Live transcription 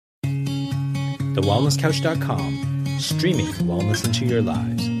thewellnesscouch.com, streaming wellness into your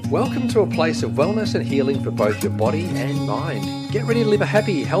lives. Welcome to a place of wellness and healing for both your body and mind. Get ready to live a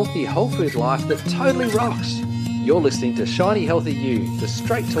happy, healthy, whole food life that totally rocks. You're listening to Shiny Healthy You, the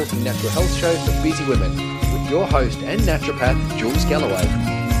straight talking natural health show for busy women, with your host and naturopath, Jules Galloway.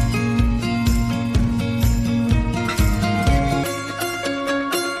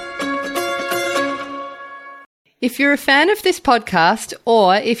 If you're a fan of this podcast,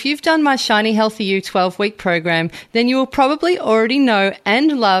 or if you've done my Shiny Healthy You 12-week program, then you will probably already know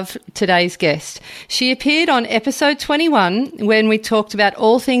and love today's guest. She appeared on episode 21 when we talked about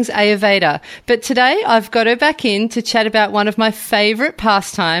all things Ayurveda, but today I've got her back in to chat about one of my favourite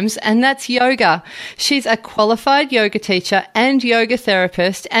pastimes, and that's yoga. She's a qualified yoga teacher and yoga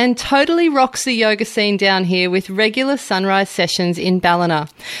therapist and totally rocks the yoga scene down here with regular sunrise sessions in Ballina.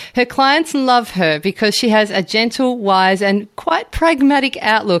 Her clients love her because she has a gentle, wise and quite pragmatic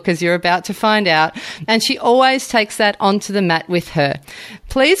outlook, as you're about to find out, and she always takes that onto the mat with her.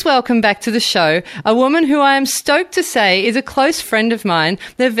 Please welcome back to the show a woman who I am stoked to say is a close friend of mine,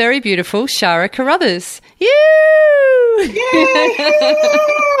 the very beautiful Chara Caruthers.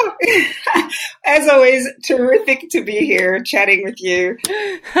 As always, terrific to be here chatting with you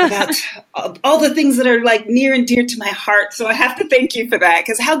about all the things that are like near and dear to my heart. So I have to thank you for that,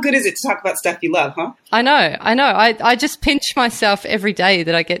 because how good is it to talk about stuff you love, huh? I know. I just pinch myself every day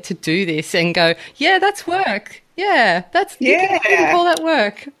that I get to do this and go, yeah, that's work. Yeah, you can call that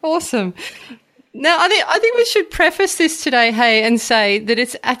work. Awesome. Now, I think we should preface this today, hey, and say that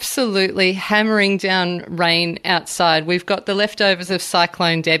it's absolutely hammering down rain outside. We've got the leftovers of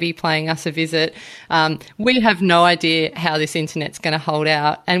Cyclone Debbie playing us a visit. We have no idea how this internet's going to hold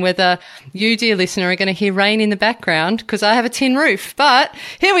out and whether you, dear listener, are going to hear rain in the background, because I have a tin roof. But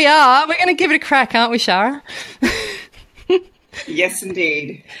here we are. We're going to give it a crack, aren't we, Chara? Yes,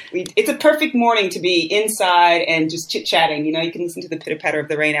 indeed. It's a perfect morning to be inside and just chit-chatting. You know, you can listen to the pitter-patter of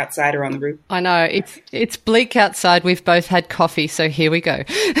the rain outside or on the roof. I know. It's bleak outside. We've both had coffee, so here we go.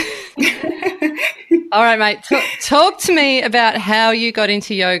 All right, mate. Talk to me about how you got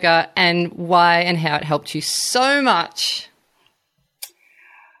into yoga and why and how it helped you so much.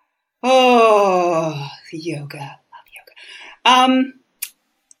 Oh, yoga. Love yoga.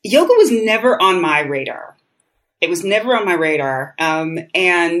 Yoga was never on my radar. It was never on my radar.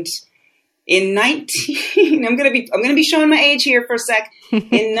 And in I'm going to be showing my age here for a sec.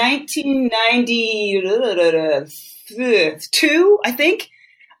 In 1992, I think,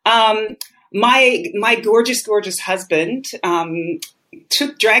 my gorgeous, gorgeous husband,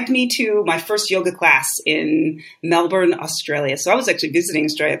 dragged me to my first yoga class in Melbourne, Australia. So I was actually visiting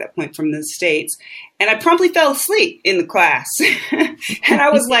Australia at that point from the States. And I promptly fell asleep in the class. And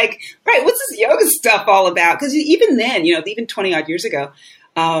I was like, right, what's this yoga stuff all about? Because even then, even 20 odd years ago,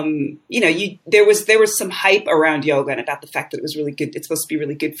 there was some hype around yoga and about the fact that it was really good. It's supposed to be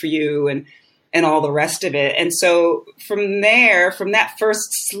really good for you and all the rest of it. And so from that first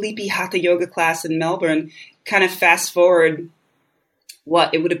sleepy hatha yoga class in Melbourne, kind of fast forward,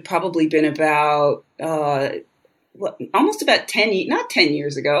 it would have probably been about, almost about 10 years, not 10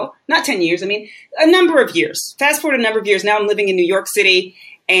 years ago, not 10 years. I mean, a number of years. Fast forward a number of years. Now I'm living in New York City,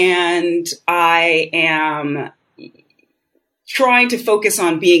 and I am trying to focus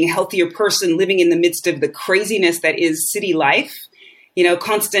on being a healthier person, living in the midst of the craziness that is city life.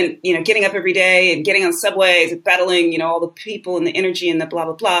 Constant, getting up every day and getting on subways and battling, all the people and the energy and the blah,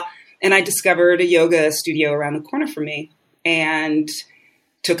 blah, blah. And I discovered a yoga studio around the corner from me and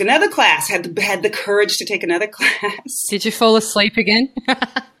took another class, had the courage to take another class. Did you fall asleep again?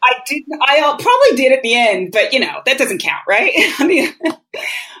 I didn't. I probably did at the end, but that doesn't count, right? I mean,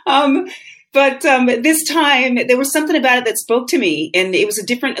 but this time there was something about it that spoke to me, and it was a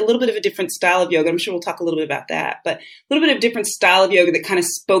little bit of a different style of yoga. I'm sure we'll talk a little bit about that, but a little bit of a different style of yoga that kind of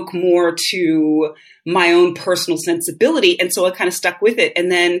spoke more to my own personal sensibility. And so I kind of stuck with it.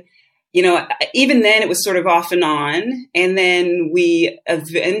 And then, even then it was sort of off and on. And then we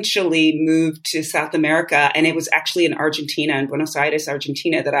eventually moved to South America, and it was actually in Argentina, in Buenos Aires,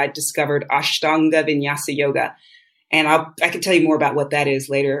 Argentina, that I discovered Ashtanga Vinyasa Yoga. And I can tell you more about what that is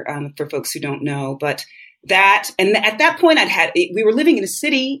later for folks who don't know. But at that point we were living in a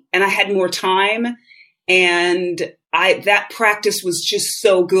city, and I had more time, and that practice was just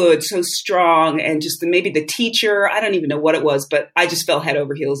so good, so strong. And just maybe the teacher, I don't even know what it was, but I just fell head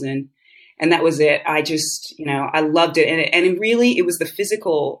over heels in. And that was it. I just, I loved it. And it was the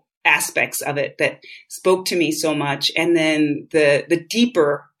physical aspects of it that spoke to me so much. And then the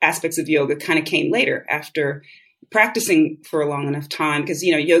deeper aspects of yoga kind of came later after practicing for a long enough time. Because,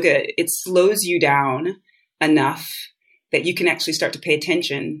 yoga, it slows you down enough that you can actually start to pay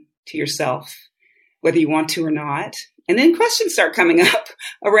attention to yourself whether you want to or not. And then questions start coming up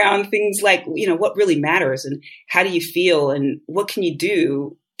around things like, what really matters and how do you feel and what can you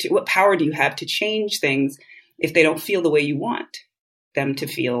do? What power do you have to change things if they don't feel the way you want them to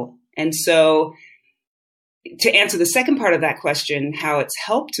feel? And so to answer the second part of that question, how it's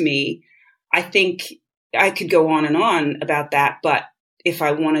helped me, I think I could go on and on about that. But if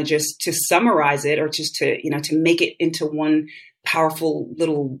I want to summarize it or just to make it into one powerful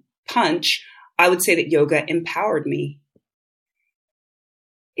little punch, I would say that yoga empowered me.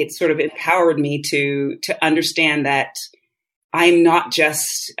 It sort of empowered me to understand that I'm not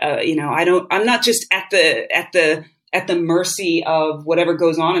just, I'm not just at the mercy of whatever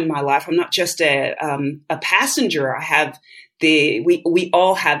goes on in my life. I'm not just a passenger. We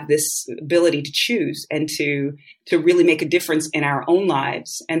all have this ability to choose and to really make a difference in our own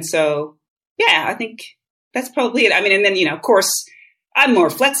lives. And so, yeah, I think that's probably it. I mean, and then, of course, I'm more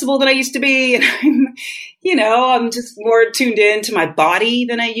flexible than I used to be. And I'm just more tuned in to my body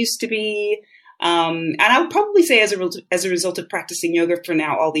than I used to be. And I would probably say as a result of practicing yoga for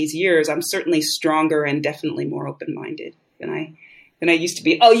now all these years, I'm certainly stronger and definitely more open-minded than I used to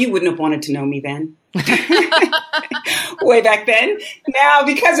be. Oh, you wouldn't have wanted to know me then. Way back then. Now,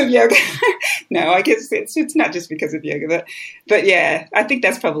 because of yoga. No, I guess it's not just because of yoga, but yeah, I think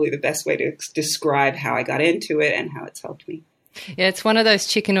that's probably the best way to describe how I got into it and how it's helped me. Yeah, it's one of those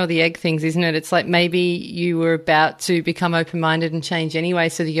chicken or the egg things, isn't it? It's like maybe you were about to become open-minded and change anyway,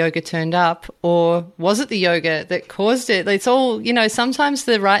 so the yoga turned up, or was it the yoga that caused it? It's all, sometimes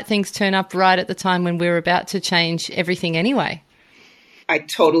the right things turn up right at the time when we're about to change everything anyway. I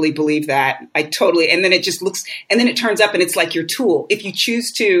totally believe that. And then it turns up and it's like your tool. If you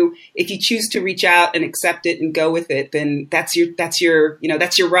choose to reach out and accept it and go with it, then that's your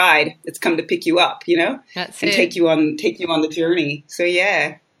ride. It's come to pick you up, That's and it. take you on the journey. So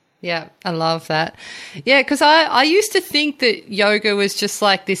yeah. Yeah, I love that. Yeah, because I used to think that yoga was just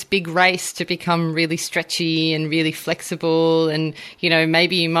like this big race to become really stretchy and really flexible and,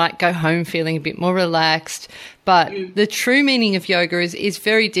 maybe you might go home feeling a bit more relaxed. But the true meaning of yoga is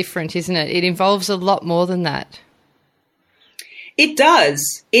very different, isn't it? It involves a lot more than that. It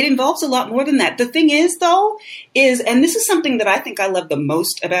does. It involves a lot more than that. The thing is, though, and this is something that I think I love the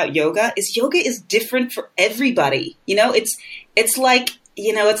most about yoga is different for everybody. It's like,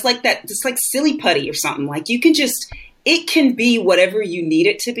 it's like silly putty or something. Like it can be whatever you need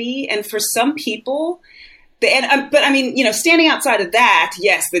it to be. And for some people, standing outside of that,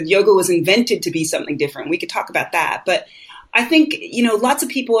 yes, that yoga was invented to be something different. We could talk about that. But I think, lots of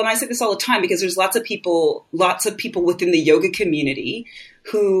people, and I say this all the time because there's lots of people within the yoga community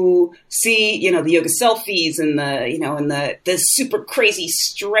who see, the yoga selfies and the super crazy,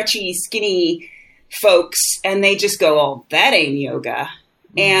 stretchy, skinny folks, and they just go, oh, that ain't yoga.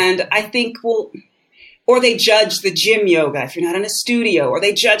 And I think, or they judge the gym yoga if you're not in a studio, or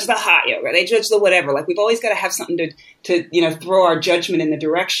they judge the hot yoga, or they judge the whatever. Like we've always got to have something to throw our judgment in the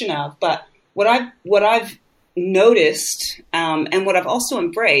direction of. But what I've noticed, and what I've also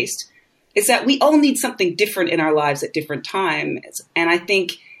embraced, is that we all need something different in our lives at different times. And I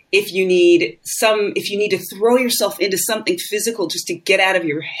think if you need to throw yourself into something physical just to get out of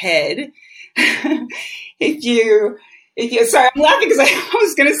your head, sorry, I'm laughing because I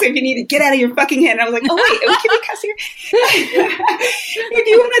was going to say if you need to get out of your fucking head. And I was like, oh wait, can we cuss here?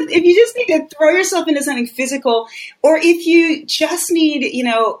 If you just need to throw yourself into something physical, or if you just need,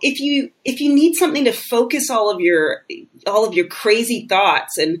 if you need something to focus all of your crazy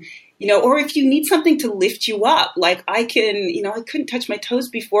thoughts and, or if you need something to lift you up, like I couldn't touch my toes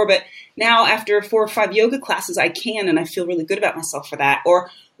before, but now after 4 or 5 yoga classes, I can, and I feel really good about myself for that, or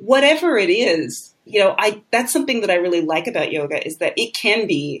whatever it is. That's something that I really like about yoga is that it can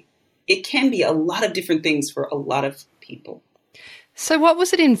be a lot of different things for a lot of people. So what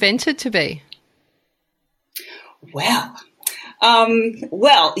was it invented to be? Well,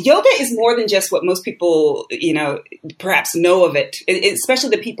 yoga is more than just what most people, perhaps know of it,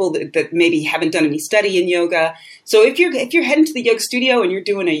 especially the people that maybe haven't done any study in yoga. So if you're heading to the yoga studio and you're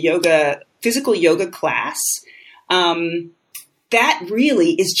doing a physical yoga class, that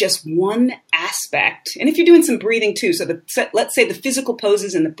really is just one aspect. And if you're doing some breathing too, so let's say the physical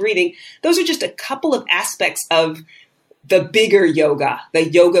poses and the breathing, those are just a couple of aspects of the bigger yoga, the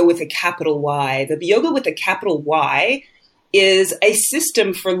yoga with a capital Y. The yoga with a capital Y is a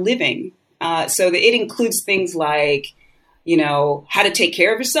system for living. So that it includes things like, how to take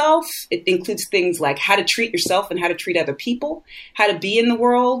care of yourself. It includes things like how to treat yourself and how to treat other people, how to be in the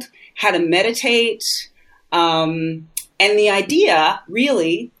world, how to meditate. And the idea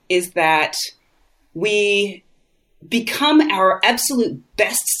really is that we become our absolute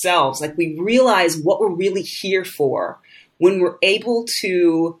best selves, like we realize what we're really here for when we're able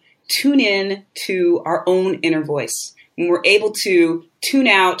to tune in to our own inner voice, when we're able to tune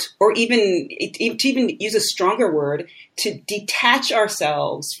out, or even to even use a stronger word, to detach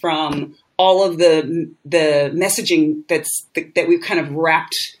ourselves from all of the messaging that we've kind of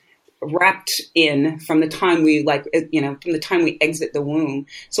wrapped in from the time we from the time we exit the womb.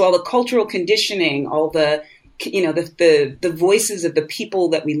 So all the cultural conditioning, all the the voices of the people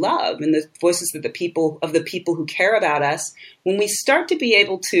that we love, and the voices of the people who care about us, when we start to be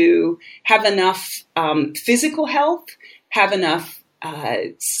able to have enough physical health, have enough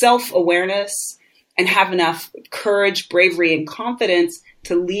self-awareness, and have enough courage, bravery, and confidence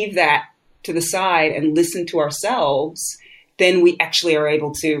to leave that to the side and listen to ourselves, then we actually are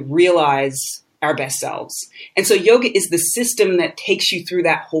able to realize our best selves. And so yoga is the system that takes you through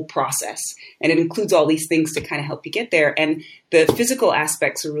that whole process. And it includes all these things to kind of help you get there. And the physical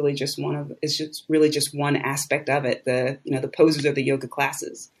aspects are really just one aspect of it. The poses of the yoga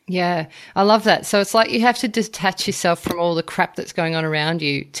classes. Yeah, I love that. So it's like you have to detach yourself from all the crap that's going on around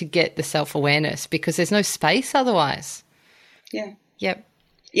you to get the self-awareness, because there's no space otherwise. Yeah. Yep.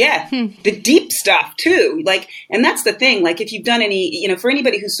 Yeah, the deep stuff too. And that's the thing. Like, if you've done any, for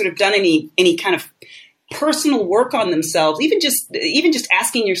anybody who's sort of done any kind of personal work on themselves, even just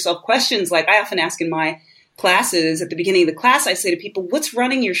asking yourself questions. Like, I often ask in my classes at the beginning of the class, I say to people, "What's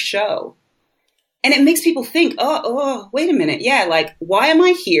running your show?" And it makes people think, "Oh, wait a minute. Yeah, like, why am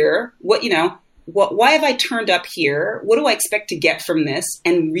I here? Why have I turned up here? What do I expect to get from this?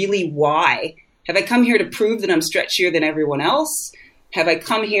 And really, why? Have I come here to prove that I'm stretchier than everyone else? Have I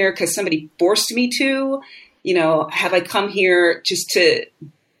come here because somebody forced me to? Have I come here just to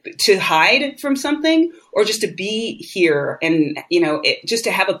hide from something, or just to be here and, just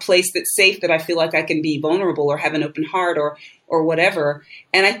to have a place that's safe, that I feel like I can be vulnerable or have an open heart or whatever?"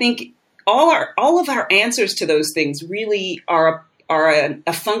 And I think all of our answers to those things really are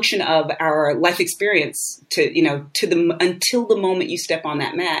a function of our life experience until the moment you step on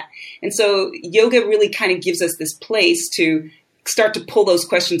that mat. And so yoga really kind of gives us this place to start to pull those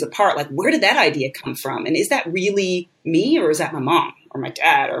questions apart. Like, where did that idea come from? And is that really me, or is that my mom or my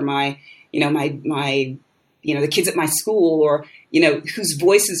dad or my the kids at my school, or, whose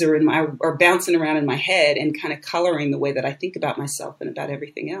voices are bouncing around in my head and kind of coloring the way that I think about myself and about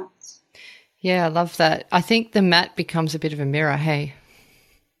everything else. Yeah, I love that. I think the mat becomes a bit of a mirror, hey?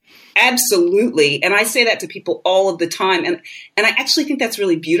 Absolutely. And I say that to people all of the time. And I actually think that's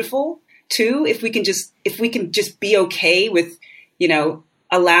really beautiful too, if we can just be okay with,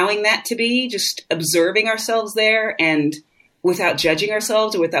 allowing that to be, just observing ourselves there, and without judging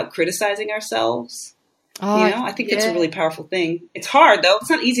ourselves or without criticizing ourselves. I think that's a really powerful thing. It's hard though.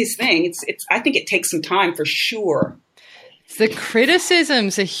 It's not the easiest thing. I think it takes some time for sure. The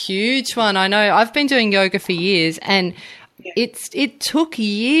criticism's a huge one. I know I've been doing yoga for years, and it took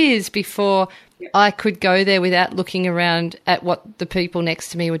years before I could go there without looking around at what the people next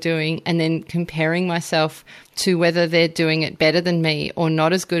to me were doing, and then comparing myself to whether they're doing it better than me or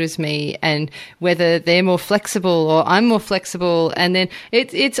not as good as me, and whether they're more flexible or I'm more flexible. And then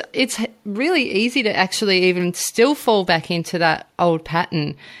it's really easy to actually even still fall back into that old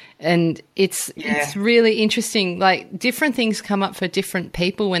pattern. And it's really interesting. Like, different things come up for different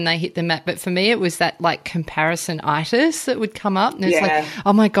people when they hit the mat. But for me, it was that like comparison-itis that would come up. And it's like,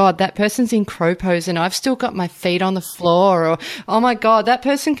 oh my God, that person's in crow pose and I've still got my feet on the floor. Or, oh my God, that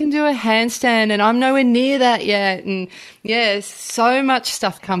person can do a handstand and I'm nowhere near that yet. And so much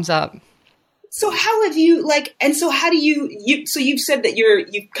stuff comes up. So how have you how do so you've said that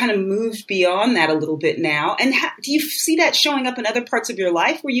you've kind of moved beyond that a little bit now. And do you see that showing up in other parts of your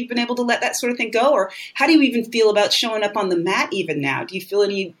life where you've been able to let that sort of thing go? Or how do you even feel about showing up on the mat even now? Do you feel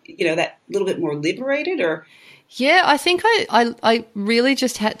any, that little bit more liberated, or? Yeah, I think I really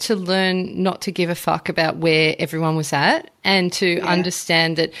just had to learn not to give a fuck about where everyone was at, and to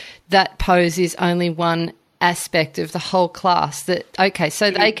understand that pose is only one aspect of the whole class. That, okay, so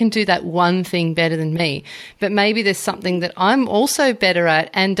they can do that one thing better than me, but maybe there's something that I'm also better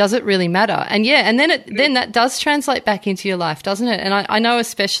at, and does it really matter? And then that does translate back into your life, doesn't it? And I know,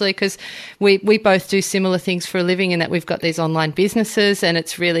 especially because we both do similar things for a living, and that we've got these online businesses, and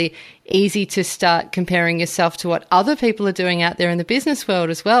it's really easy to start comparing yourself to what other people are doing out there in the business world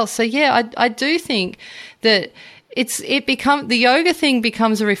as well. So I do think that the yoga thing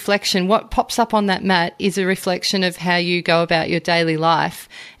becomes a reflection. What pops up on that mat is a reflection of how you go about your daily life.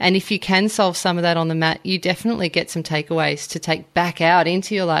 And if you can solve some of that on the mat, you definitely get some takeaways to take back out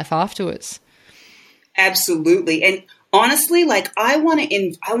into your life afterwards. Absolutely. And honestly, like I want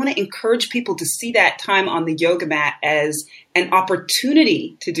to encourage people to see that time on the yoga mat as an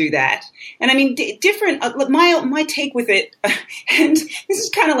opportunity to do that. And I mean, different. My take with it, and this is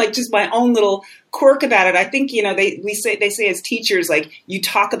kind of like just my own little quirk about it. I think they say as teachers, like you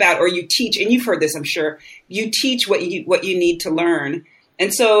talk about or you teach, and you've heard this, I'm sure. You teach what you need to learn.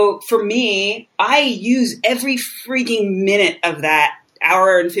 And so for me, I use every freaking minute of that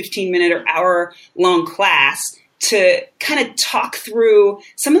hour and 15-minute or hour-long class to kind of talk through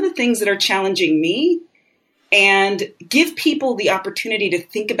some of the things that are challenging me and give people the opportunity to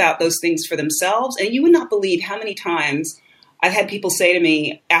think about those things for themselves. And you would not believe how many times I've had people say to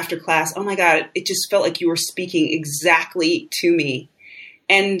me after class, "Oh my God, it just felt like you were speaking exactly to me."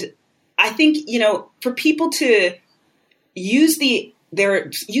 And I think, for people to use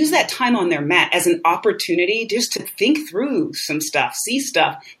that time on their mat as an opportunity just to think through some stuff, see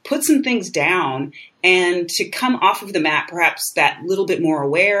stuff, put some things down, and to come off of the mat perhaps that little bit more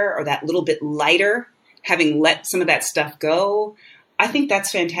aware or that little bit lighter, having let some of that stuff go. I think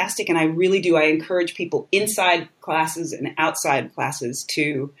that's fantastic. And I really do. I encourage people inside classes and outside classes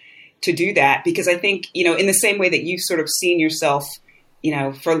to do that, because I think, in the same way that you've sort of seen yourself,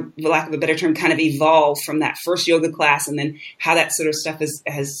 for lack of a better term, kind of evolve from that first yoga class, and then how that sort of stuff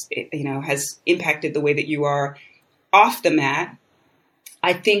has impacted the way that you are off the mat.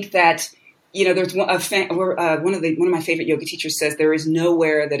 I think that, there's one of my favorite yoga teachers says, there is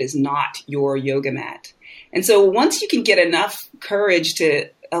nowhere that is not your yoga mat. And so once you can get enough courage to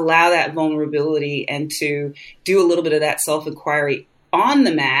allow that vulnerability and to do a little bit of that self-inquiry on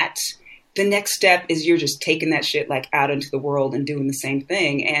the mat, the next step is you're just taking that shit like out into the world and doing the same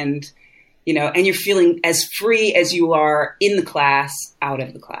thing. And, and you're feeling as free as you are in the class, out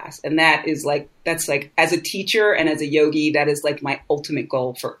of the class. And that's as a teacher and as a yogi, that is like my ultimate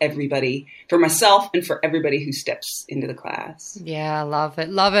goal for everybody, for myself and for everybody who steps into the class. Yeah, I love it.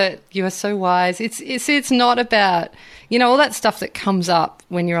 Love it. You are so wise. It's not about, all that stuff that comes up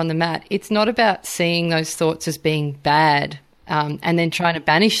when you're on the mat. It's not about seeing those thoughts as being bad. And then trying to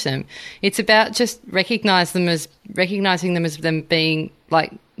banish them. It's about just recognizing them as them being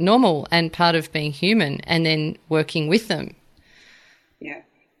like normal and part of being human, and then working with them. Yeah.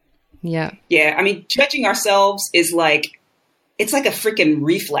 Yeah. Yeah. I mean, judging ourselves is it's like a freaking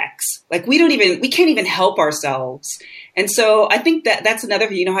reflex. Like we can't even help ourselves. And so I think that's another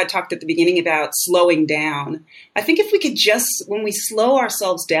thing, how I talked at the beginning about slowing down. I think if we could when we slow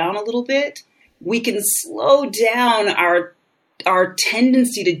ourselves down a little bit, we can slow down our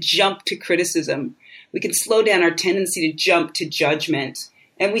tendency to jump to criticism. We can slow down our tendency to jump to judgment.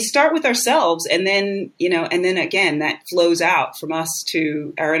 And we start with ourselves, and then, again, that flows out from us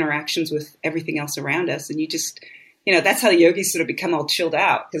to our interactions with everything else around us. And you just, that's how the yogis sort of become all chilled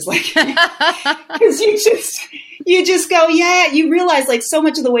out. Cause you just go, yeah, you realize like so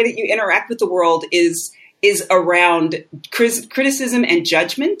much of the way that you interact with the world is around criticism and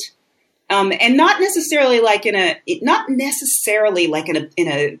judgment. And not necessarily like in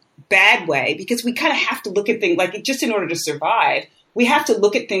a bad way, because we kind of have to look at things like just in order to survive, we have to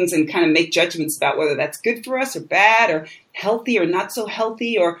look at things and kind of make judgments about whether that's good for us or bad or healthy or not so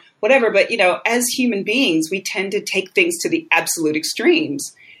healthy or whatever. But, as human beings, we tend to take things to the absolute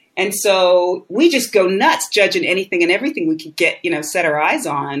extremes. And so we just go nuts judging anything and everything we could get, set our eyes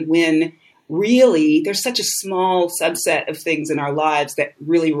on, when really there's such a small subset of things in our lives that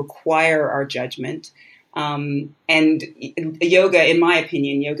really require our judgment. And yoga, in my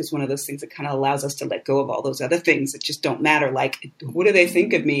opinion, yoga is one of those things that kind of allows us to let go of all those other things that just don't matter. Like, what do they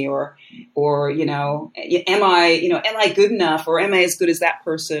think of me? Or, am I good enough? Or am I as good as that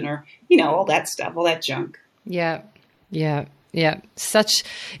person? Or, all that stuff, all that junk. Yeah. Yeah. Yeah,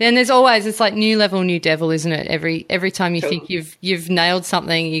 and there's always, it's like new level, new devil, isn't it? Every time you think you've nailed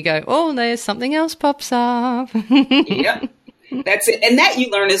something, you go, oh, there's something else pops up. Yep, that's it, and that you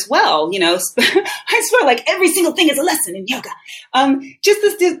learn as well. I swear, like every single thing is a lesson in yoga. Just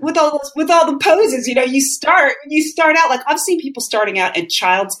this, with all the poses, you start out like I've seen people starting out, and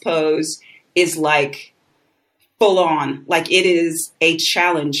child's pose is like full on, like it is a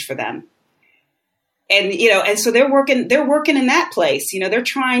challenge for them. And so they're working in that place. They're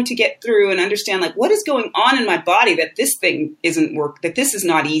trying to get through and understand like what is going on in my body that this thing that this is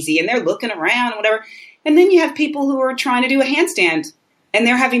not easy. And they're looking around and whatever. And then you have people who are trying to do a handstand, and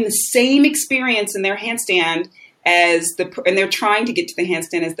they're having the same experience in their handstand and they're trying to get to the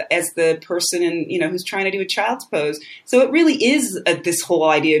handstand as the person who's trying to do a child's pose. So it really is this whole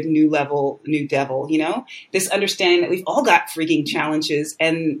idea of new level, new devil, this understanding that we've all got freaking challenges,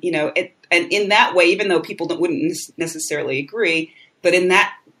 and, and in that way, even though people wouldn't necessarily agree, but in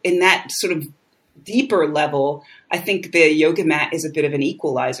that sort of deeper level, I think the yoga mat is a bit of an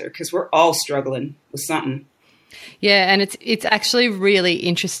equalizer because we're all struggling with something. Yeah, and it's actually really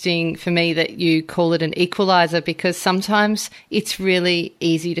interesting for me that you call it an equalizer, because sometimes it's really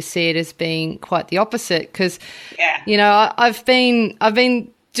easy to see it as being quite the opposite. Because, you know, I've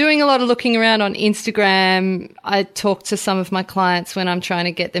been doing a lot of looking around on Instagram. I talk to some of my clients when I'm trying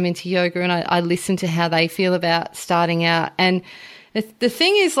to get them into yoga, and I listen to how they feel about starting out. And the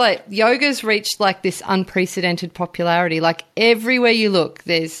thing is, like, yoga's reached like this unprecedented popularity. Like, everywhere you look,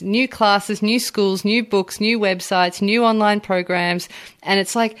 there's new classes, new schools, new books, new websites, new online programs. And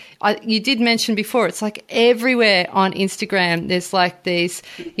it's like, you did mention before, it's like everywhere on Instagram, there's like these,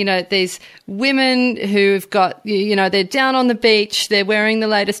 you know, these women who've got, you know, they're down on the beach, they're wearing the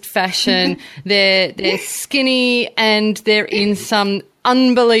latest fashion, they're skinny, and they're in some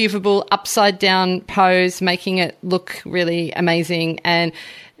unbelievable upside down pose, making it look really amazing. And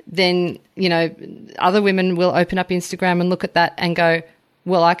then, you know, other women will open up Instagram and look at that and go,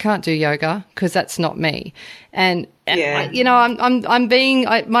 well, I can't do yoga because that's not me. And you know,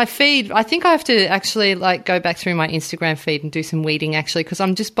 my feed, I think I have to actually like go back through my Instagram feed and do some weeding, actually, because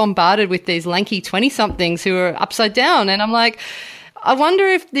I'm just bombarded with these lanky 20-somethings who are upside down. And I'm like, I wonder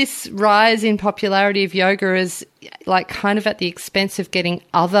if this rise in popularity of yoga is like kind of at the expense of getting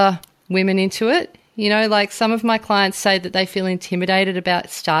other women into it. You know, like some of my clients say that they feel intimidated about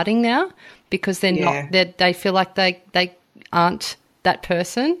starting now because they're not, they feel like they aren't that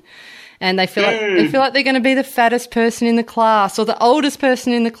person, and they feel like they're going to be the fattest person in the class or the oldest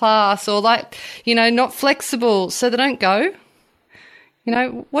person in the class, or like, you know, not flexible, so they don't go. You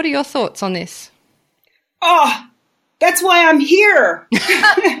know, what are your thoughts on this? Oh, that's why I'm here.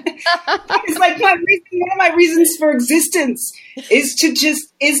 It's like one of my reasons for existence is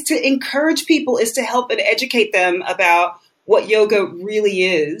to encourage people, is to help and educate them about what yoga really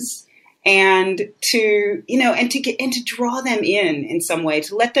is, and to, you know, and to draw them in some way,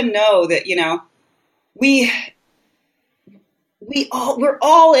 to let them know that, you know, we're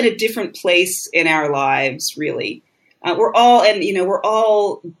all in a different place in our lives, really. We're all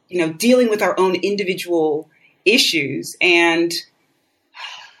dealing with our own individual issues. And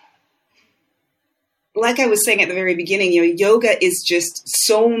like I was saying at the very beginning, you know, yoga is just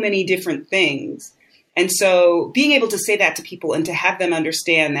so many different things. And so being able to say that to people and to have them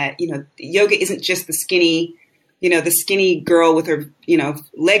understand that, you know, yoga isn't just the skinny girl with her, you know,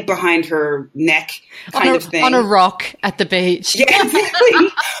 leg behind her neck kind of thing. On a rock at the beach. Yeah, exactly.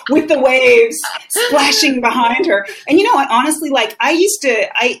 With the waves splashing behind her. And you know what, honestly, like I used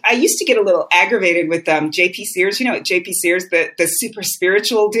to get a little aggravated with JP Sears, you know, JP Sears, the super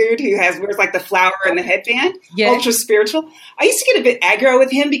spiritual dude who wears like the flower and the headband, ultra spiritual. I used to get a bit aggro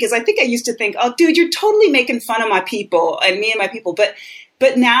with him because I think I used to think, oh dude, you're totally making fun of my people and me and my people. But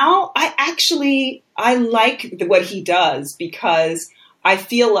now I like what he does, because I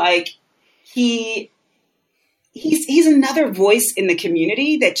feel like he's another voice in the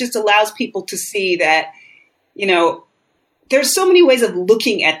community that just allows people to see that, you know, there's so many ways of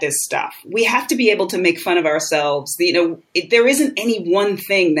looking at this stuff. We have to be able to make fun of ourselves. You know, there isn't any one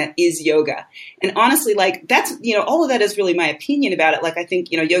thing that is yoga. And honestly, like that's, you know, all of that is really my opinion about it. Like, I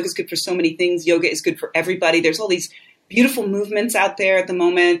think, you know, yoga is good for so many things. Yoga is good for everybody. There's all these beautiful movements out there at the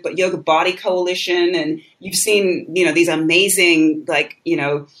moment, but Yoga Body Coalition, and you've seen, you know, these amazing, like, you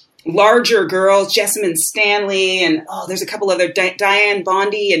know, larger girls, Jessamine Stanley, and there's a couple other, Diane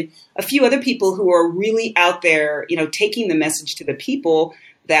Bondi, and a few other people who are really out there, you know, taking the message to the people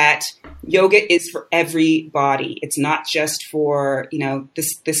that yoga is for everybody. It's not just for, you know,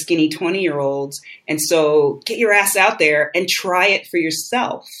 the skinny 20-year-olds. And so get your ass out there and try it for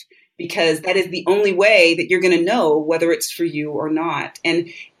yourself, because that is the only way that you're going to know whether it's for you or not. And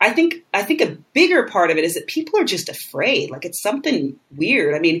I think a bigger part of it is that people are just afraid. Like, it's something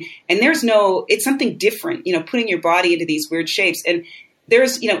weird. I mean, and it's something different, you know, putting your body into these weird shapes. And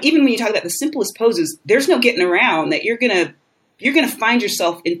there's, you know, even when you talk about the simplest poses, there's no getting around that you're going to find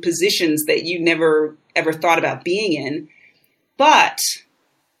yourself in positions that you never ever thought about being in. But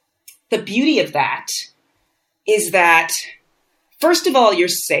the beauty of that is that, first of all, you're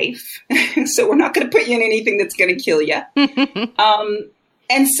safe. So we're not going to put you in anything that's going to kill you.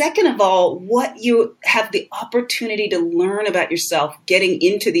 And second of all, what you have the opportunity to learn about yourself getting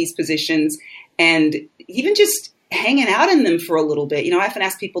into these positions and even just hanging out in them for a little bit. You know, I often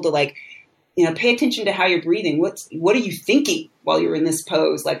ask people to, like, you know, pay attention to how you're breathing. What are you thinking while you're in this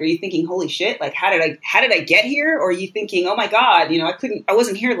pose? Like, are you thinking, holy shit, like, how did I get here? Or are you thinking, oh my God, you know, I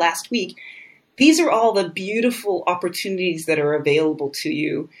wasn't here last week. These are all the beautiful opportunities that are available to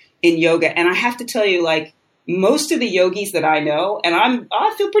you in yoga. And I have to tell you, like, most of the yogis that I know, and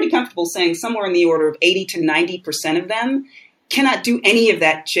I feel pretty comfortable saying somewhere in the order of 80 to 90% of them cannot do any of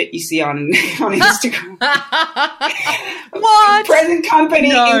that shit you see on Instagram. What? Present company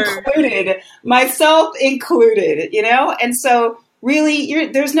included, myself included, And so really,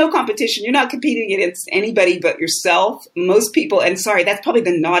 there's no competition. You're not competing against anybody but yourself. Most people, and sorry, that's probably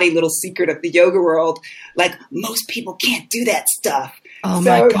the naughty little secret of the yoga world. Like, most people can't do that stuff. Oh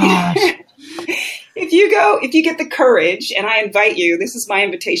my gosh. If you get the courage, and I invite you, this is my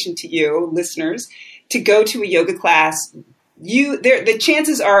invitation to you, listeners, to go to a yoga class, the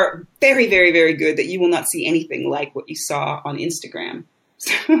chances are very, very, very good that you will not see anything like what you saw on Instagram.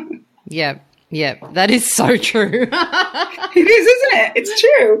 Yeah, that is so true. It is, isn't it? It's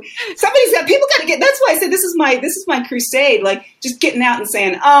true. People got to get. That's why I said this is my crusade. Like, just getting out and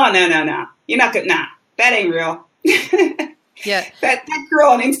saying, "Oh, no, you're not good. Nah, that ain't real." Yeah, that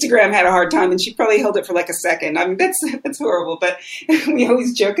girl on Instagram had a hard time, and she probably held it for like a second. I mean, that's horrible. But we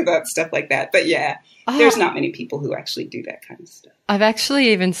always joke about stuff like that. But yeah, there's not many people who actually do that kind of stuff. I've actually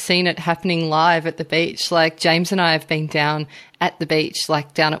even seen it happening live at the beach. Like, James and I have been down at the beach,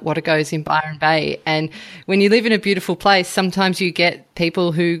 like down at Watergoes in Byron Bay. And when you live in a beautiful place, sometimes you get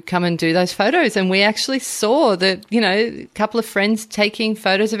people who come and do those photos. And we actually saw that, a couple of friends taking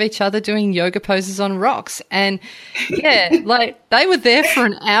photos of each other doing yoga poses on rocks. And yeah, like, they were there for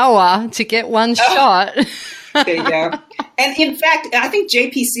an hour to get one shot. There you go. And in fact, I think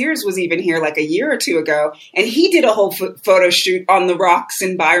JP Sears was even here like a year or two ago, and he did a whole photo shoot on the rocks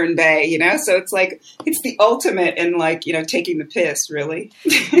in Byron Bay, So it's like, it's the ultimate in, like, taking the piss, really.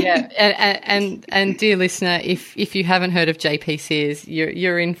 Yeah. And dear listener, if you haven't heard of JP Sears,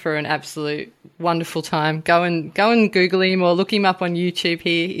 you're in for an absolute wonderful time. Go and Google him or look him up on YouTube.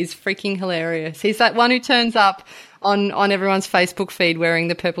 He is freaking hilarious. He's that one who turns up on everyone's Facebook feed wearing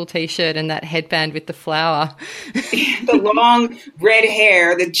the purple T-shirt and that headband with the flower. The long red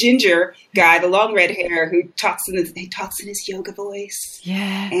hair, the ginger guy, the long red hair who talks in his yoga voice.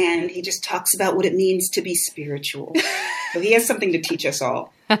 Yeah. And he just talks about what it means to be spiritual. So he has something to teach us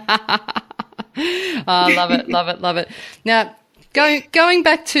all. Love it. Now, going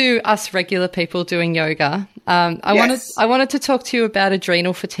back to us regular people doing yoga, I wanted to talk to you about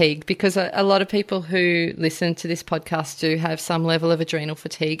adrenal fatigue, because a lot of people who listen to this podcast do have some level of adrenal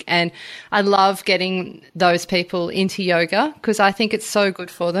fatigue, and I love getting those people into yoga because I think it's so good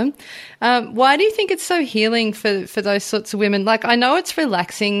for them. Why do you think it's so healing for those sorts of women? Like, I know it's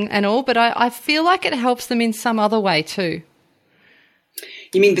relaxing and all, but I feel like it helps them in some other way too.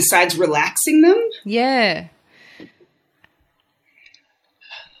 You mean besides relaxing them? Yeah.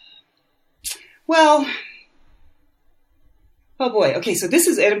 Well, oh boy. Okay, so this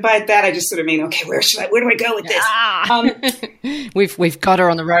is, and by that I just sort of mean, okay, where do I go with this? We've got her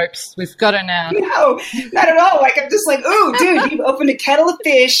on the ropes. We've got her now. No, not at all. Like, I'm just like, ooh, dude, you've opened a kettle of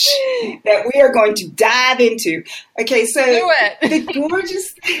fish that we are going to dive into. Okay, so the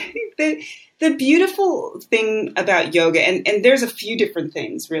gorgeous, the beautiful thing about yoga, and there's a few different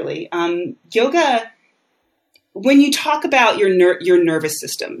things really. Yoga, when you talk about your nervous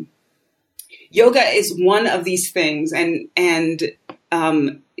system, yoga is one of these things, and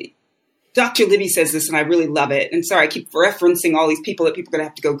Dr. Libby says this, and I really love it. And sorry, I keep referencing all these people that people are going to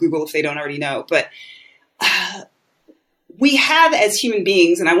have to go Google if they don't already know. But we have, as human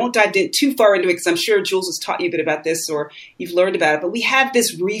beings, and I won't dive too far into it because I'm sure Jules has taught you a bit about this or you've learned about it, but we have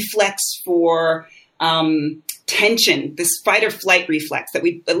this reflex for tension, this fight or flight reflex that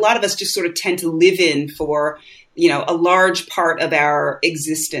a lot of us just sort of tend to live in for a large part of our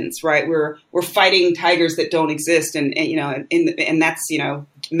existence, right? We're fighting tigers that don't exist, and that's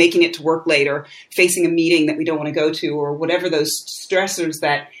making it to work late, or facing a meeting that we don't want to go to, or whatever those stressors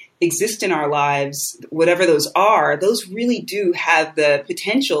that exist in our lives, whatever those are, those really do have the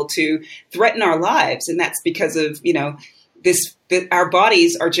potential to threaten our lives, and that's because of our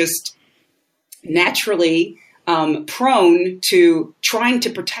bodies are just naturally prone to trying to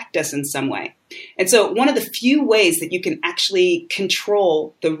protect us in some way. And so one of the few ways that you can actually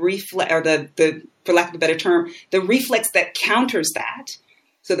control the reflex, or the for lack of a better term, the reflex that counters that,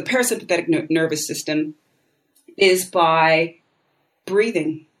 so the parasympathetic nervous system, is by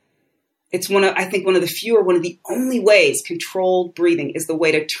breathing. It's one of the only ways. Controlled breathing is the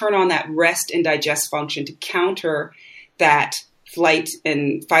way to turn on that rest and digest function to counter that fight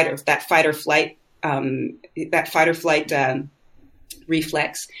or flight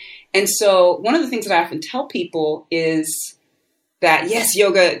reflex. And so one of the things that I often tell people is that, yes,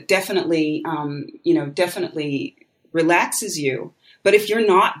 yoga definitely relaxes you. But if you're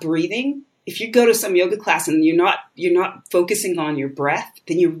not breathing, if you go to some yoga class and you're not focusing on your breath,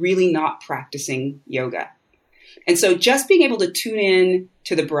 then you're really not practicing yoga. And so just being able to tune in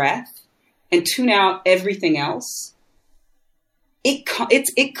to the breath and tune out everything else, it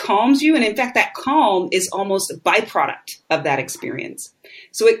calms you. And in fact, that calm is almost a byproduct of that experience.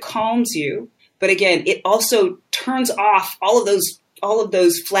 So it calms you. But again, it also turns off all of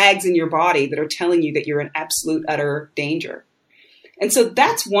those flags in your body that are telling you that you're in absolute, utter danger. And so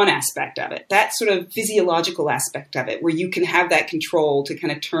that's one aspect of it, that sort of physiological aspect of it, where you can have that control to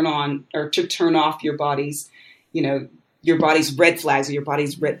kind of turn on or to turn off your body's, your body's red flags or your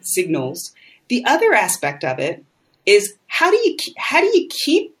body's red signals. The other aspect of it is how do you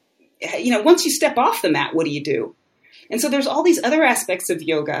keep, once you step off the mat, what do you do? And so there's all these other aspects of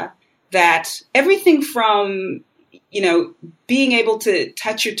yoga that everything from, being able to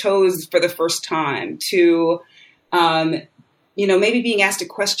touch your toes for the first time to, maybe being asked a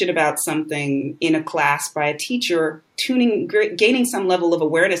question about something in a class by a teacher, gaining some level of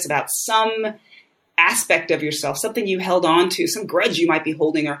awareness about some aspect of yourself, something you held on to, some grudge you might be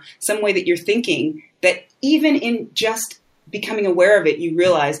holding, or some way that you're thinking, that even in just becoming aware of it, you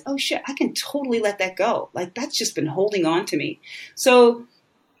realize, oh shit, I can totally let that go. Like that's just been holding on to me. So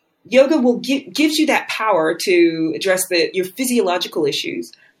yoga gives you that power to address your physiological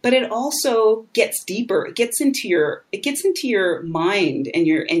issues, but it also gets deeper. It gets into your mind and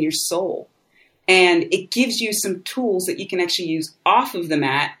your soul, and it gives you some tools that you can actually use off of the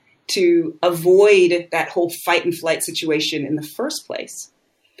mat to avoid that whole fight and flight situation in the first place.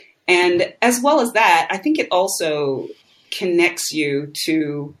 And as well as that, I think it also connects you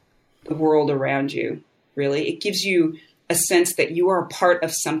to the world around you. Really, it gives you a sense that you are a part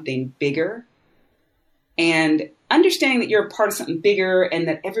of something bigger, and understanding that you're a part of something bigger and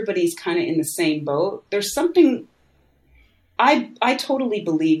that everybody's kind of in the same boat. There's something, I totally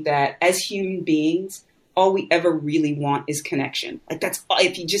believe that as human beings, all we ever really want is connection. Like that's,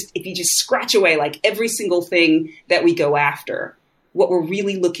 if you just scratch away like every single thing that we go after, what we're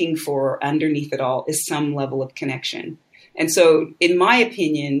really looking for underneath it all is some level of connection. And so, in my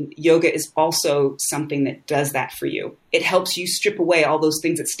opinion, yoga is also something that does that for you. It helps you strip away all those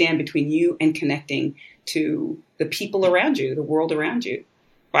things that stand between you and connecting to the people around you, the world around you,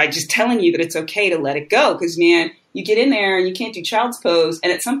 by just telling you that it's okay to let it go. Because, man, you get in there and you can't do child's pose,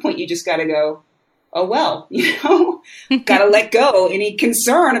 and at some point you just got to go, oh, well, got to let go any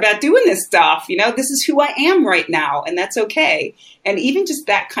concern about doing this stuff. This is who I am right now, and that's okay. And even just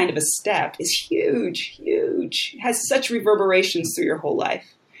that kind of a step is huge, huge. It has such reverberations through your whole life.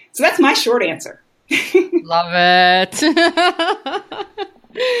 So that's my short answer. Love it.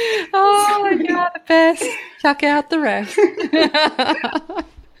 Oh, you're the best. Chuck out the rest.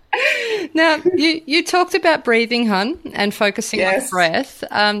 Now, you talked about breathing, hun, and focusing on breath.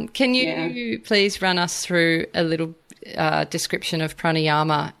 Can you please run us through a little description of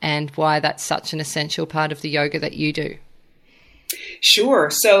pranayama and why that's such an essential part of the yoga that you do? Sure.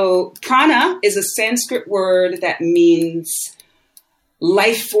 So prana is a Sanskrit word that means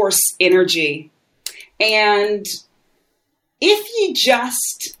life force energy. And if you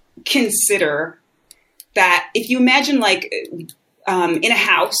just consider that, if you imagine like in a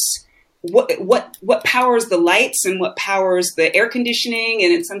house, what powers the lights and what powers the air conditioning,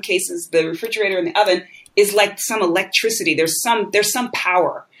 and in some cases the refrigerator and the oven, is like some electricity. There's some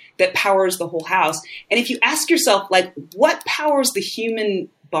power that powers the whole house. And if you ask yourself, like, what powers the human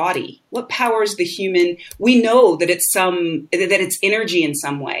body? What powers the human? We know that it's energy in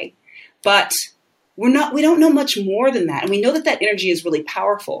some way, but we don't know much more than that. And we know that energy is really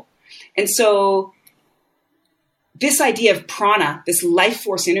powerful. And so this idea of prana, this life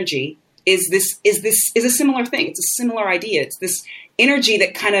force energy, is a similar thing. It's a similar idea. It's this energy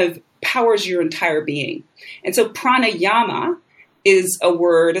that kind of powers your entire being. And so pranayama is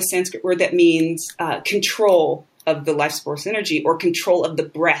a Sanskrit word that means control of the life force energy, or control of the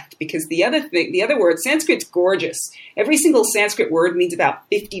breath, because the other word, Sanskrit's gorgeous. Every single Sanskrit word means about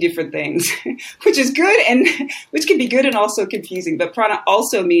 50 different things, which is good, and which can be good and also confusing. But prana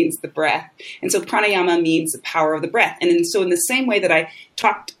also means the breath. And so pranayama means the power of the breath. And so in the same way that I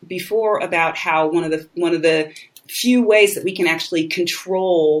talked before about how one of the few ways that we can actually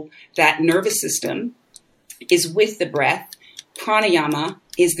control that nervous system is with the breath, pranayama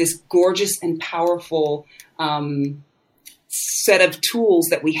is this gorgeous and powerful set of tools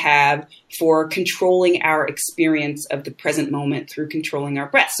that we have for controlling our experience of the present moment through controlling our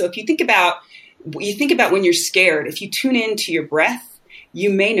breath. So if you think about when you're scared, if you tune into your breath, you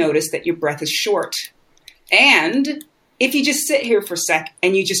may notice that your breath is short. And if you just sit here for a sec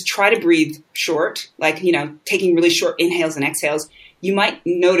and you just try to breathe short, like, taking really short inhales and exhales, you might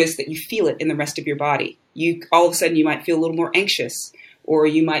notice that you feel it in the rest of your body. All of a sudden you might feel a little more anxious, or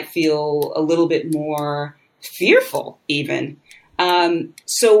you might feel a little bit more fearful even.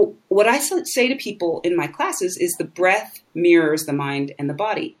 So what I say to people in my classes is the breath mirrors the mind and the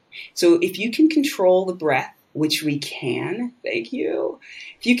body. So if you can control the breath, which we can, thank you.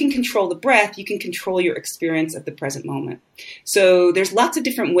 If you can control the breath, you can control your experience of the present moment. So there's lots of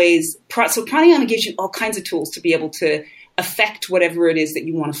different ways. So pranayama gives you all kinds of tools to be able to affect whatever it is that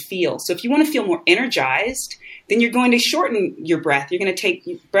you want to feel. So if you want to feel more energized, then you're going to shorten your breath. You're going to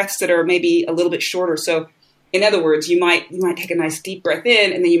take breaths that are maybe a little bit shorter. So in other words, you might take a nice deep breath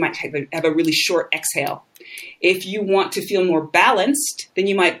in, and then you might have a really short exhale. If you want to feel more balanced, then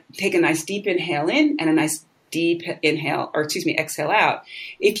you might take a nice deep inhale in and a nice deep exhale out.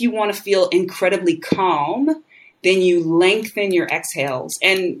 If you want to feel incredibly calm, then you lengthen your exhales.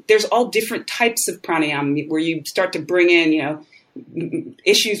 And there's all different types of pranayama where you start to bring in,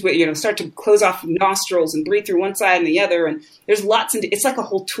 issues with, start to close off nostrils and breathe through one side and the other. And there's it's like a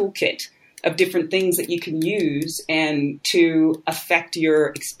whole toolkit of different things that you can use and to affect your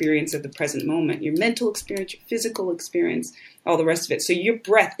experience of the present moment, your mental experience, your physical experience, all the rest of it. So your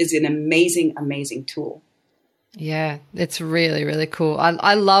breath is an amazing, amazing tool. Yeah, it's really, really cool.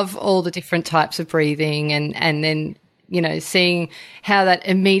 I love all the different types of breathing and then, seeing how that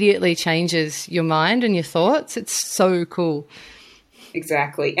immediately changes your mind and your thoughts. It's so cool.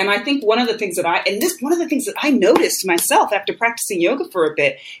 Exactly. And I think one of the things that I noticed myself after practicing yoga for a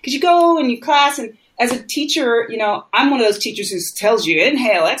bit, because you go in your class and as a teacher, I'm one of those teachers who tells you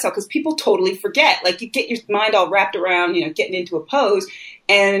inhale, exhale, because people totally forget. Like you get your mind all wrapped around, getting into a pose,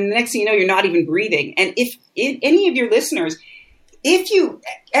 and the next thing you know, you're not even breathing. And if any of your listeners, if you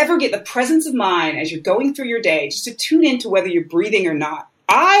ever get the presence of mind as you're going through your day, just to tune into whether you're breathing or not,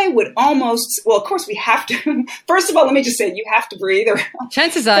 I would of course we have to. First of all, let me just say you have to breathe.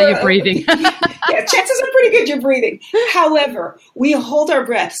 Chances are you're breathing. Yeah, chances are pretty good you're breathing. However, we hold our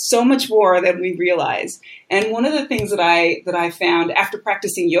breath so much more than we realize. And one of the things that I found after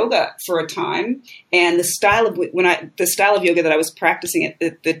practicing yoga for a time, and the style of yoga that I was practicing at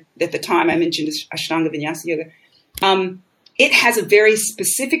the time, I mentioned Ashtanga Vinyasa yoga. It has a very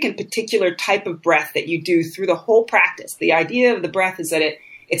specific and particular type of breath that you do through the whole practice. The idea of the breath is that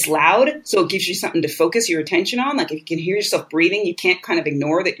it's loud, so it gives you something to focus your attention on. Like if you can hear yourself breathing, you can't kind of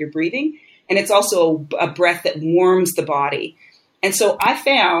ignore that you're breathing. And it's also a breath that warms the body. And so I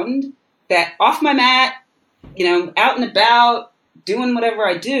found that off my mat, out and about, doing whatever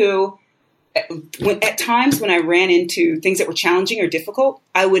I do, at times when I ran into things that were challenging or difficult,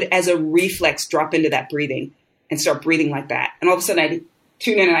 I would, as a reflex, drop into that breathing and start breathing like that. And all of a sudden I'd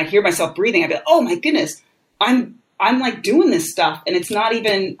tune in and I'd hear myself breathing. I'd be like, oh my goodness, I'm like doing this stuff. And it's not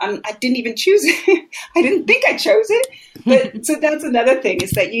even, I didn't even choose it. I didn't think I chose it. But so that's another thing,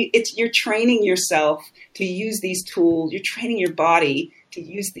 is that you're training yourself to use these tools. You're training your body to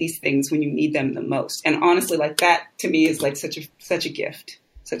use these things when you need them the most. And honestly, like that to me is like such a gift,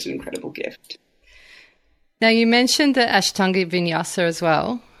 such an incredible gift. Now you mentioned the Ashtanga Vinyasa as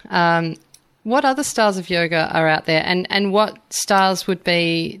well. What other styles of yoga are out there, and what styles would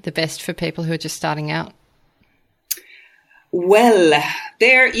be the best for people who are just starting out? Well,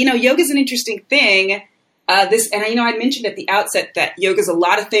 yoga is an interesting thing. I mentioned at the outset that yoga is a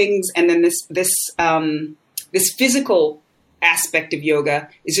lot of things, and then this physical aspect of yoga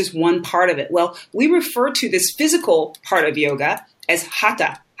is just one part of it. Well, we refer to this physical part of yoga as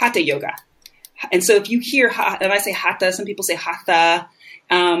hatha yoga. And so if you hear and I say hatha, some people say hatha.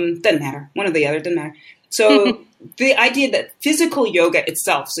 Doesn't matter. One or the other, doesn't matter. So the idea that physical yoga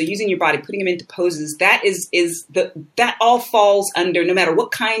itself, so using your body, putting them into poses, that all falls under, no matter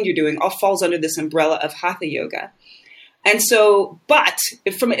what kind you're doing, all falls under this umbrella of hatha yoga. And so, but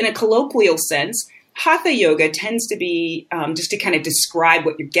in a colloquial sense, hatha yoga tends to be, just to kind of describe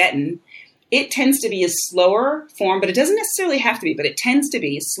what you're getting, it tends to be a slower form, but it doesn't necessarily have to be, but it tends to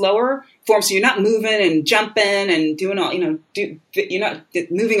be a slower form. So you're not moving and jumping and doing all, you're not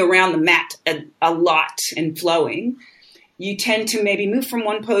moving around the mat a lot and flowing. You tend to maybe move from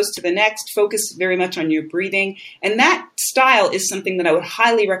one pose to the next, focus very much on your breathing. And that style is something that I would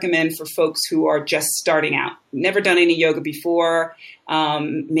highly recommend for folks who are just starting out, never done any yoga before,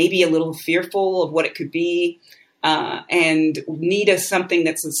 maybe a little fearful of what it could be. And need something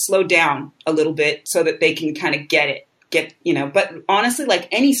that's slowed down a little bit so that they can kind of but honestly, like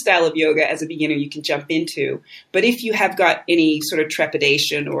any style of yoga as a beginner, you can jump into. But if you have got any sort of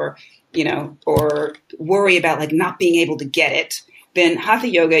trepidation or worry about like not being able to get it, then hatha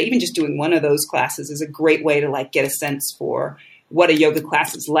yoga, even just doing one of those classes, is a great way to like get a sense for what a yoga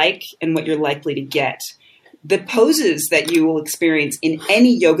class is like and what you're likely to get. the poses that you will experience in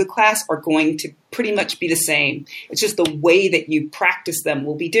any yoga class are going to pretty much be the same. It's just the way that you practice them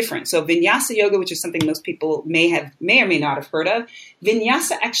will be different. So vinyasa yoga, which is something most people may or may not have heard of,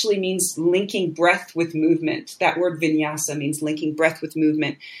 vinyasa actually means linking breath with movement. That word vinyasa means linking breath with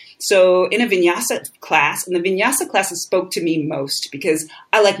movement. So in a vinyasa class, and the vinyasa classes spoke to me most because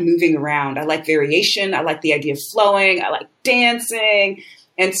I like moving around. I like variation. I like the idea of flowing. I like dancing.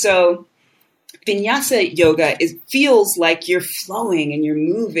 And so vinyasa yoga feels like you're flowing and you're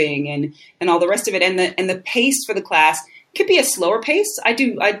moving and all the rest of it. And the pace for the class could be a slower pace. I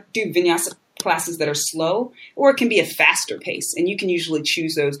do vinyasa classes that are slow, or it can be a faster pace. And you can usually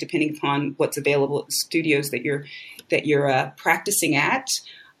choose those depending upon what's available at the studios that you're practicing at.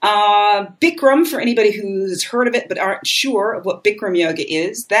 Bikram, for anybody who's heard of it but aren't sure of what Bikram yoga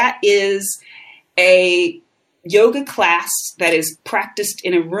is, that is a yoga class that is practiced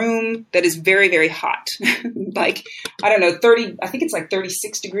in a room that is very, very hot. Like, I don't know, I think it's like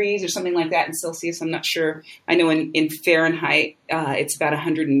 36 degrees or something like that in Celsius. I'm not sure. I know in Fahrenheit, it's about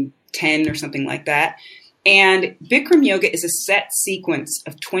 110 or something like that. And Bikram yoga is a set sequence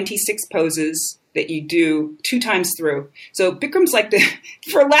of 26 poses that you do 2 times through. So Bikram's like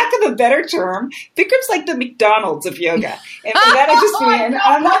for lack of a better term, Bikram's like the McDonald's of yoga. And for that I just mean,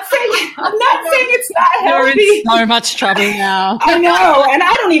 I'm not saying it's not healthy. You're in so much trouble now. I know, and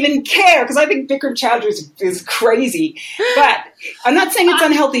I don't even care because I think Bikram Chowdhury is crazy. But I'm not saying it's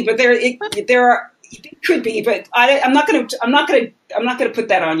unhealthy, but there are. It could be, but I'm not going to put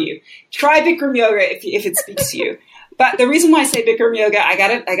that on you. Try Bikram yoga if it speaks to you. But the reason why I say Bikram yoga, I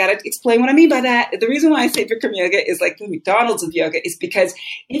gotta explain what I mean by that. The reason why I say Bikram yoga is like the McDonald's of yoga is because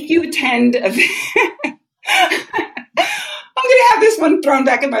if you attend I'm gonna have this one thrown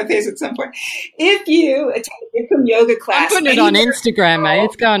back in my face at some point. If you attend a Bikram yoga class, I'm putting it on Instagram, mate.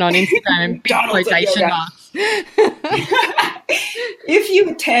 It's going on Instagram in big quotation marks. If you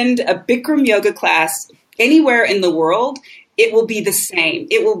attend a Bikram yoga class anywhere in the world, it will be the same.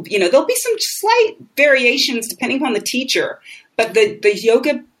 It will, there'll be some slight variations depending upon the teacher, but the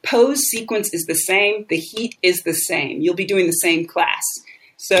yoga pose sequence is the same. The heat is the same. You'll be doing the same class.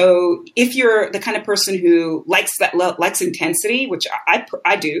 So if you're the kind of person who likes intensity, which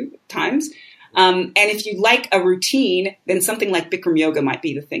I do at times, and if you like a routine, then something like Bikram yoga might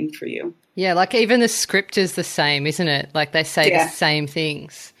be the thing for you. Yeah, like even the script is the same, isn't it? Like they say the same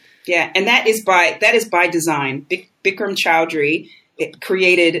things. Yeah, and that is by design. Bikram Chowdhury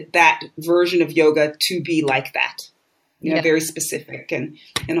created that version of yoga to be like that. Very specific and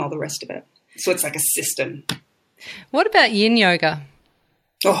all the rest of it. So it's like a system. What about yin yoga?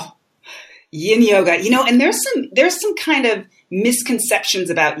 Oh, yin yoga. And there's some kind of misconceptions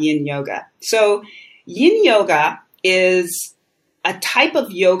about yin yoga. So yin yoga is a type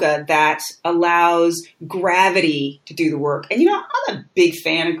of yoga that allows gravity to do the work. And I'm a big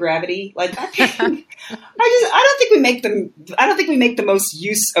fan of gravity. Like I don't think we make the most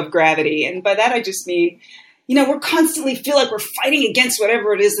use of gravity. And by that I just mean, we're constantly feel like we're fighting against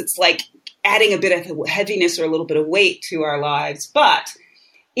whatever it is that's like adding a bit of heaviness or a little bit of weight to our lives. But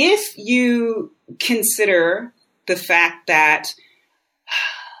if you consider the fact that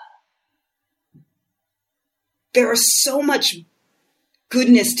there is so much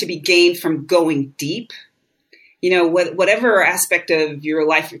goodness to be gained from going deep, whatever aspect of your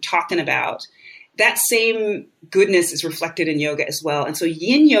life you're talking about, that same goodness is reflected in yoga as well. And so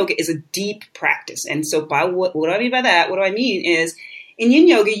yin yoga is a deep practice. And so by what do I mean by that? What do I mean is in yin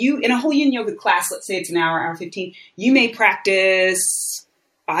yoga, in a whole yin yoga class, let's say it's an hour 15, you may practice,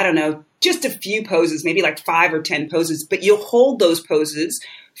 I don't know, just a few poses, maybe like 5 or 10 poses, but you'll hold those poses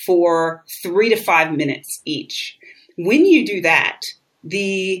for 3 to 5 minutes each. When you do that,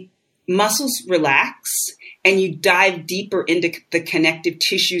 the muscles relax and you dive deeper into the connective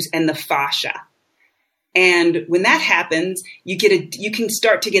tissues and the fascia. And when that happens, you can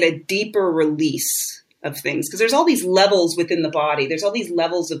start to get a deeper release of things because there's all these levels within the body. There's all these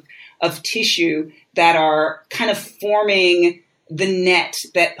levels of tissue that are kind of forming the net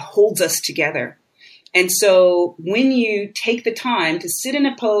that holds us together. And so when you take the time to sit in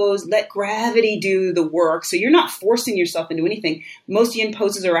a pose, let gravity do the work. So you're not forcing yourself into anything. Most yin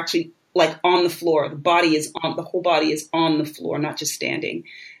poses are actually like on the floor. The whole body is on the floor, not just standing.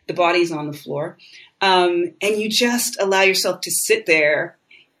 The body is on the floor. And you just allow yourself to sit there.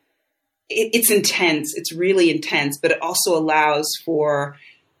 It's intense. It's really intense, but it also allows for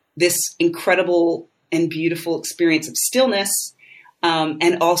this incredible and beautiful experience of stillness.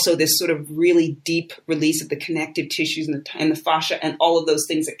 And also this sort of really deep release of the connective tissues and the fascia and all of those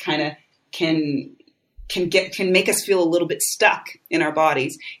things that kind of can can make us feel a little bit stuck in our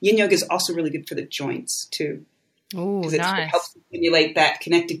bodies. Yin yoga is also really good for the joints too. Oh, because it nice. helps stimulate that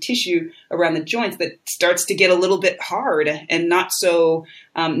connective tissue around the joints that starts to get a little bit hard and not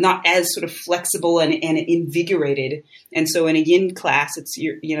not as sort of flexible and invigorated. And so in a yin class,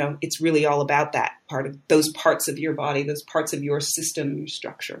 it's really all about that those parts of your body, those parts of your system, your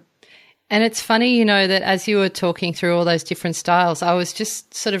structure. And it's funny, that as you were talking through all those different styles, I was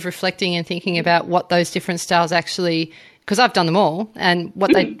just sort of reflecting and thinking about what those different styles actually, because I've done them all, and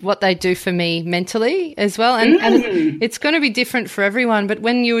what they do for me mentally as well. And it's going to be different for everyone. But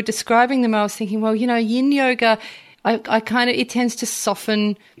when you were describing them, I was thinking, well, yin yoga, it tends to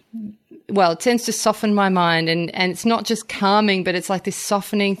soften. Well, it tends to soften my mind, and it's not just calming, but it's like this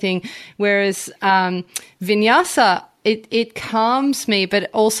softening thing. Whereas vinyasa, it calms me, but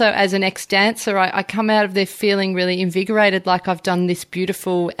also as an ex-dancer, I come out of there feeling really invigorated, like I've done this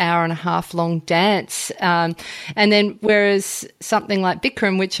beautiful 1.5 hour long dance. And then whereas something like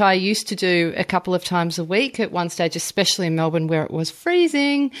Bikram, which I used to do a couple of times a week at one stage, especially in Melbourne where it was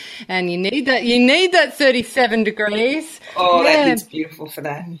freezing, and you need that 37 degrees. Oh, yeah. That's beautiful for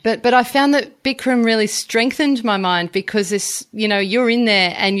that. But I found that Bikram really strengthened my mind because this, you're in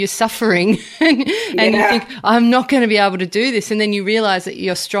there and you're suffering and you think, I'm not going to be able to do this, and then you realize that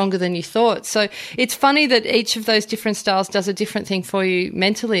you're stronger than you thought. So it's funny that each of those different styles does a different thing for you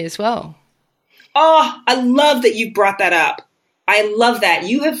mentally as well. Oh, I love that you brought that up. I love that.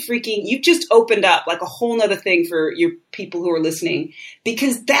 You've just opened up like a whole nother thing for your people who are listening,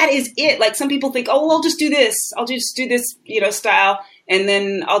 because that is it. Like some people think, oh, well, I'll just do this, style, and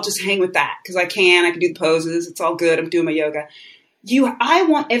then I'll just hang with that because I can do the poses. It's all good. I'm doing my yoga. I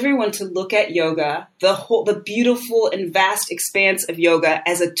want everyone to look at yoga, the beautiful and vast expanse of yoga,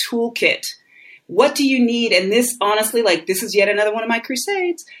 as a toolkit. What do you need? And this, honestly, this is yet another one of my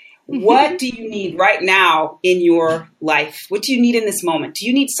crusades. What do you need right now in your life? What do you need in this moment? Do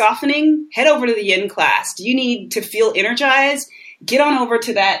you need softening? Head over to the yin class. Do you need to feel energized? Get on over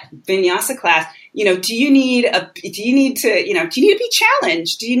to that vinyasa class. Do you need to be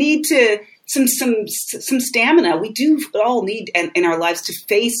challenged? Do you need some stamina? We do all need in our lives to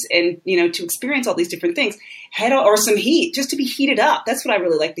face and, to experience all these different things. Or some heat, just to be heated up. That's what I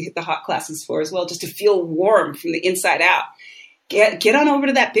really like the hot classes for as well, just to feel warm from the inside out. Get on over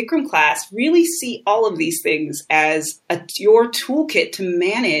to that Bikram class. Really see all of these things as your toolkit to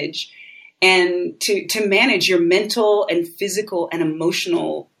manage and to manage your mental and physical and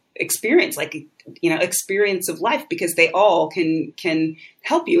emotional experience, experience of life, because they all can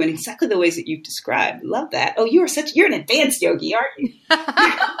help you in exactly the ways that you've described. Love that. Oh, you're an advanced yogi, aren't you?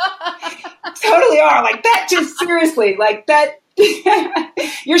 Totally are. Like that, just seriously, like that.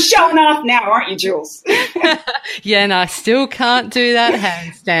 You're showing off now, aren't you, Jules? Yeah, and I still can't do that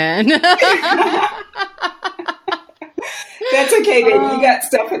handstand. That's okay, baby. You got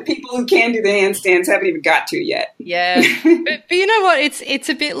stuff that people who can do the handstands haven't even got to yet. Yeah, but you know what? It's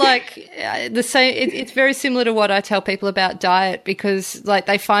a bit like the same. It's very similar to what I tell people about diet, because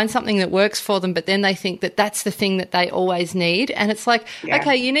they find something that works for them, but then they think that that's the thing that they always need, and it's like,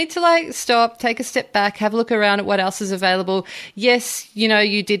 okay, you need to stop, take a step back, have a look around at what else is available. Yes,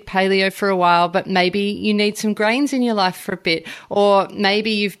 you did paleo for a while, but maybe you need some grains in your life for a bit, or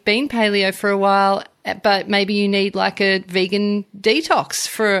maybe you've been paleo for a while, but maybe you need a vegan detox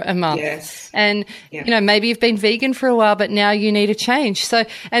for a month. Yes. And, maybe you've been vegan for a while, but now you need a change. So,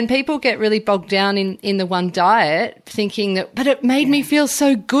 and people get really bogged down in the one diet thinking that, but it made me feel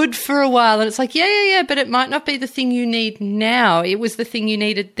so good for a while. And it's like, yeah, but it might not be the thing you need now. It was the thing you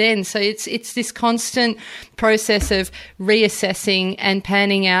needed then. So it's this constant process of reassessing and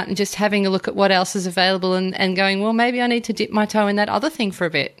panning out and just having a look at what else is available and going, well, maybe I need to dip my toe in that other thing for a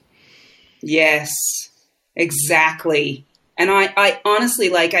bit. Yes, exactly. And I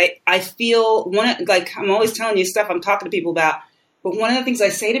honestly, I feel I'm always telling you stuff I'm talking to people about, but one of the things I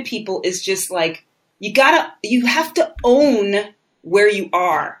say to people is just you have to own where you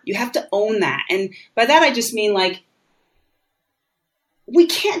are. You have to own that. And by that, I just mean we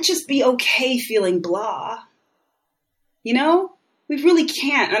can't just be okay feeling blah, we really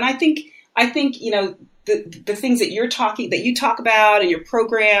can't. And I think, the things that you talk about in your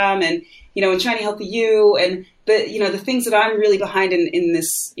program and, in Shiny Healthy You, and the things that I'm really behind in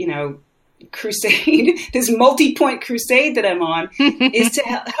this, crusade, this multi-point crusade that I'm on, is to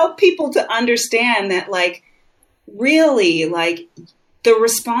help people to understand that really the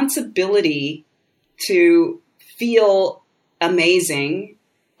responsibility to feel amazing.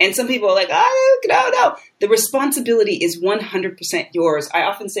 And some people are like, oh, no. The responsibility is 100% yours. I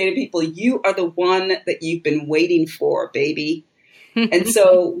often say to people, you are the one that you've been waiting for, baby. And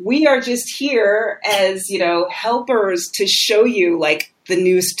so we are just here as, helpers to show you like the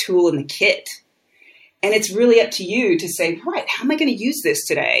newest tool in the kit. And it's really up to you to say, right, how am I going to use this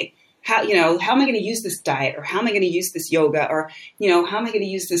today? How am I going to use this diet, or how am I going to use this yoga, or, how am I going to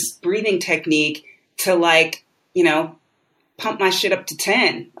use this breathing technique to pump my shit up to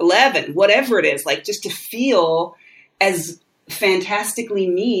 10, 11, whatever it is, like just to feel as fantastically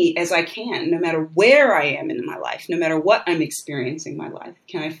me as I can, no matter where I am in my life, no matter what I'm experiencing in my life.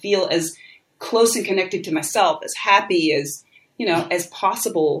 Can I feel as close and connected to myself, as happy as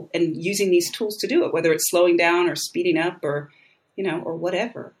possible, and using these tools to do it, whether it's slowing down or speeding up or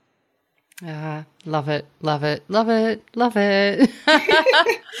whatever. Love it, love it, love it, love it.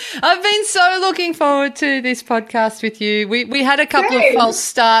 I've been so looking forward to this podcast with you. We had a couple of false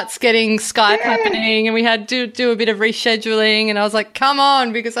starts getting Skype happening, and we had to do a bit of rescheduling, and I was like, come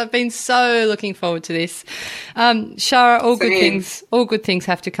on, because I've been so looking forward to this. Chara, all good things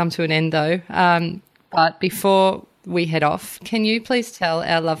have to come to an end though. But before we head off, can you please tell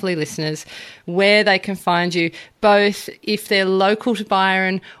our lovely listeners where they can find you, both if they're local to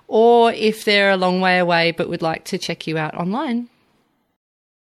Byron or if they're a long way away but would like to check you out online?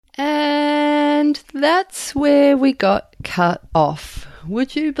 And that's where we got cut off.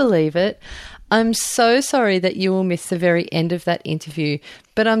 Would you believe it? I'm so sorry that you will miss the very end of that interview,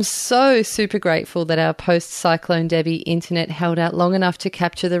 but I'm so super grateful that our post-Cyclone Debbie internet held out long enough to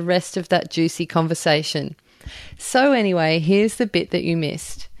capture the rest of that juicy conversation. So anyway, here's the bit that you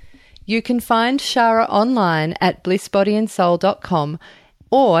missed. You can find Chara online at blissbodyandsoul.com,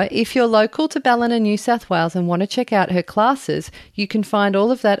 or if you're local to Ballina, New South Wales and want to check out her classes, you can find all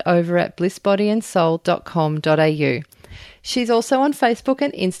of that over at blissbodyandsoul.com.au. She's also on Facebook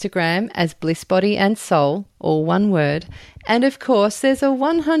and Instagram as Bliss Body and Soul, all one word. And of course, there's a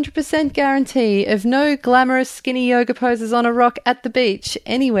 100% guarantee of no glamorous skinny yoga poses on a rock at the beach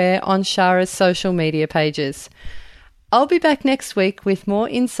anywhere on Chara's social media pages. I'll be back next week with more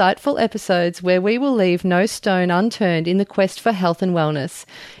insightful episodes where we will leave no stone unturned in the quest for health and wellness.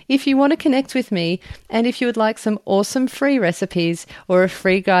 If you want to connect with me, and if you would like some awesome free recipes or a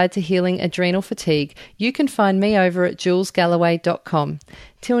free guide to healing adrenal fatigue, you can find me over at julesgalloway.com.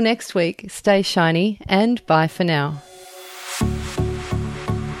 Till next week, stay shiny and bye for now.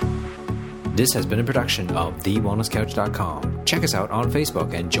 This has been a production of TheWellnessCouch.com. Check us out on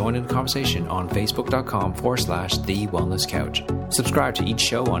Facebook and join in the conversation on Facebook.com/TheWellnessCouch. Subscribe to each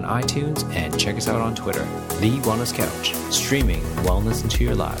show on iTunes and check us out on Twitter. The Wellness Couch, streaming wellness into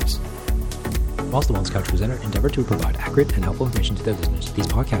your lives. Whilst the Wellness Couch presenter endeavor to provide accurate and helpful information to their listeners, these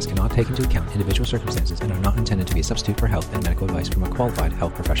podcasts cannot take into account individual circumstances and are not intended to be a substitute for health and medical advice from a qualified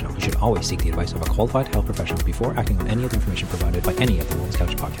health professional. You should always seek the advice of a qualified health professional before acting on any of the information provided by any of the Wellness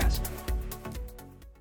Couch podcasts.